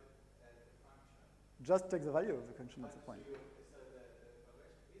evaluate it as a function? Just take the value of the function at the point. So the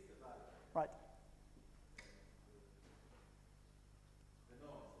evaluation is the value. Right. The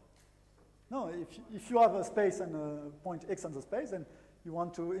norm. No, if you have a space and a point x on the space, then you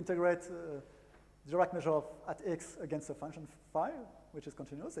want to integrate direct measure of at x against a function phi, which is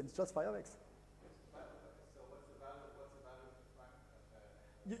continuous, and it's just phi of x. So what's the value of the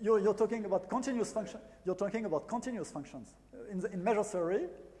function? You're talking about continuous function. You're talking about continuous functions. In measure theory,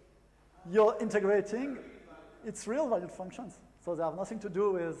 you're integrating its real valued functions. So they have nothing to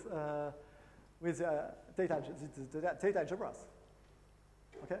do with data algebras.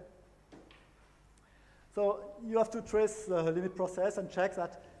 Okay. So you have to trace the limit process and check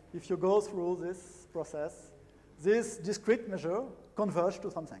that if you go through this process, this discrete measure converges to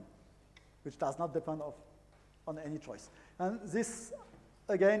something, which does not depend on any choice. And this,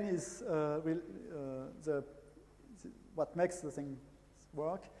 again, is what makes the thing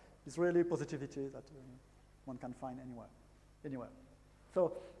work is really positivity that one can find anywhere.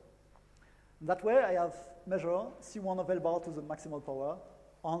 So that way, I have measure C1 of L bar to the maximal power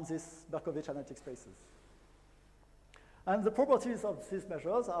on these Berkovich analytic spaces. And the properties of these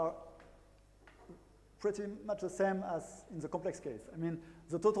measures are pretty much the same as in the complex case. I mean,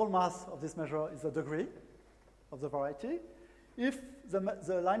 the total mass of this measure is the degree of the variety. If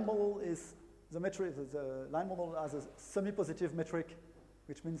the line model is the metric, the line model has a semi-positive metric,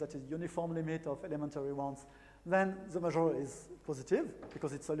 which means that it's uniform limit of elementary ones, then the measure is positive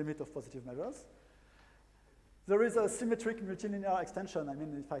because it's a limit of positive measures. There is a symmetric multilinear extension. I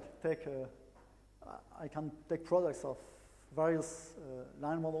mean, if I take I can take products of various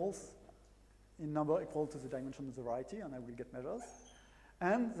line models in number equal to the dimension of the variety, and I will get measures.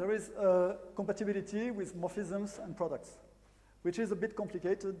 And there is a compatibility with morphisms and products, which is a bit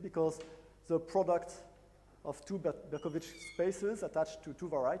complicated because the product of two Berkovich spaces attached to two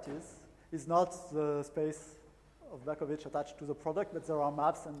varieties is not the space of Berkovich attached to the product, but there are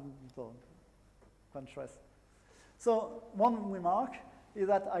maps and so contrast. So one remark is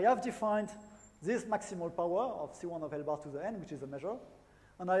that I have defined this maximal power of C1 of L bar to the n, which is a measure,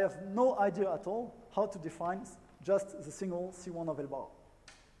 and I have no idea at all how to define just the single C1 of L bar.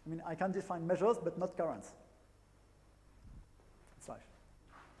 I mean, I can define measures, but not currents. It's life.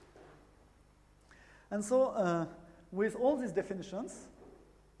 And so with all these definitions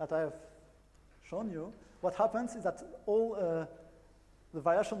that I have shown you, what happens is that all the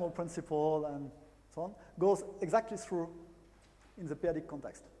variational principle and so on goes exactly through in the periodic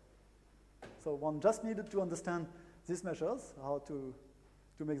context. So one just needed to understand these measures, how to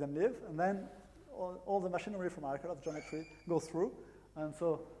make them live, and then all the machinery from Archeolog's geometry goes through. And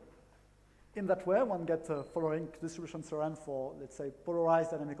so in that way, one gets a following distribution theorem for, let's say,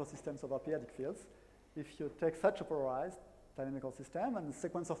 polarized dynamical systems over periodic fields. If you take such a polarized dynamical system and the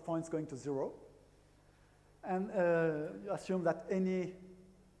sequence of points going to 0, and you assume that any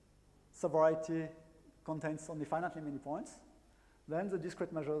subvariety contains only finitely many points, then the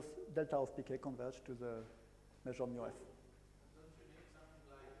discrete measures delta of pk converge to the measure mu f. Don't you need something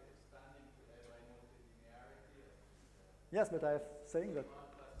like expanding to a multilinearity? Yes, but I am saying that.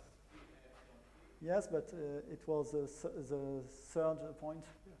 Yes, but it was the third point.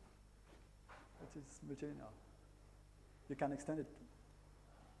 It is multilinear. You can extend it.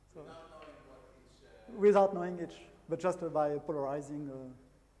 So without knowing each, but just by polarizing.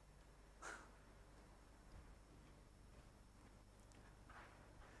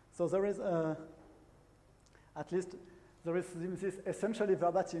 So there is, at least, there is this essentially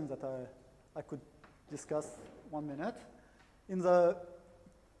verbatim that I could discuss 1 minute. In the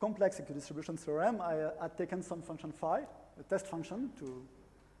complex equidistribution theorem, I had taken some function phi, a test function, to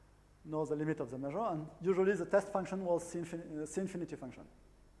know the limit of the measure, and usually the test function was C-infinity function.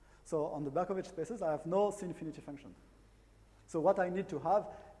 So on the Berkovich spaces, I have no C-infinity function. So what I need to have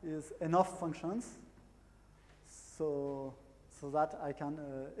is enough functions so that I can,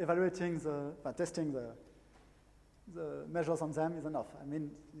 testing the measures on them is enough. I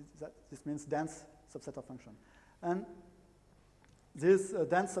mean, this means dense subset of function. And this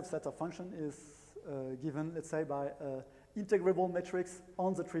dense subset of function is given, let's say, by integrable metrics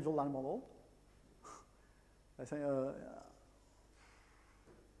on the trivial line model. I say,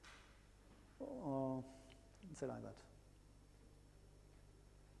 say like that.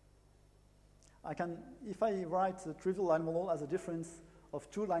 I can, if I write the trivial line model as a difference of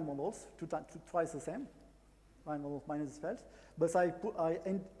two line models, twice the same, line model minus this felt, but I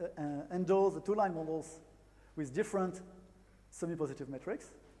endorse the two line models with different semi-positive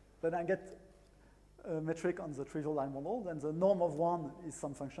metrics, then I get a metric on the trivial line model. Then the norm of 1 is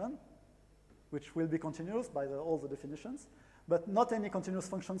some function, which will be continuous by all the definitions. But not any continuous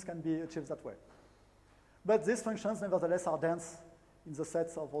functions can be achieved that way. But these functions, nevertheless, are dense in the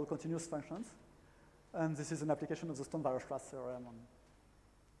sets of all continuous functions. And this is an application of the Stone-Weierstrass theorem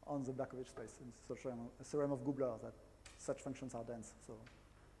on the Berkovich space. It's a theorem of Gubler that such functions are dense.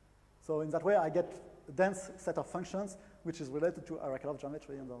 So in that way, I get a dense set of functions, which is related to Arakelov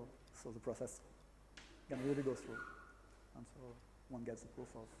geometry, and so the process can really go through. And so one gets the proof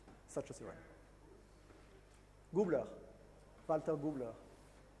of such a theorem. Gubler, Walter Gubler.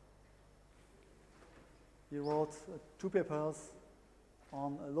 He wrote 2 papers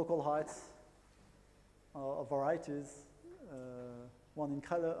on local heights of varieties, one in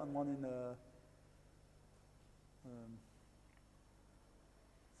Krelle and one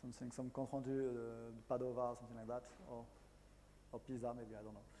in some compte rendu Padova, something like that, or Pisa, maybe, I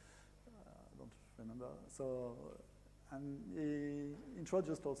don't know. I don't remember. So, and he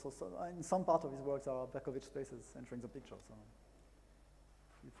introduced also, in some part of his work, there are Berkovich spaces entering the picture. So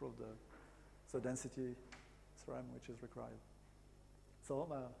he proved the density theorem which is required. So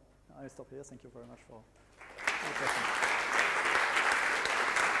I stop here. Thank you very much for the question.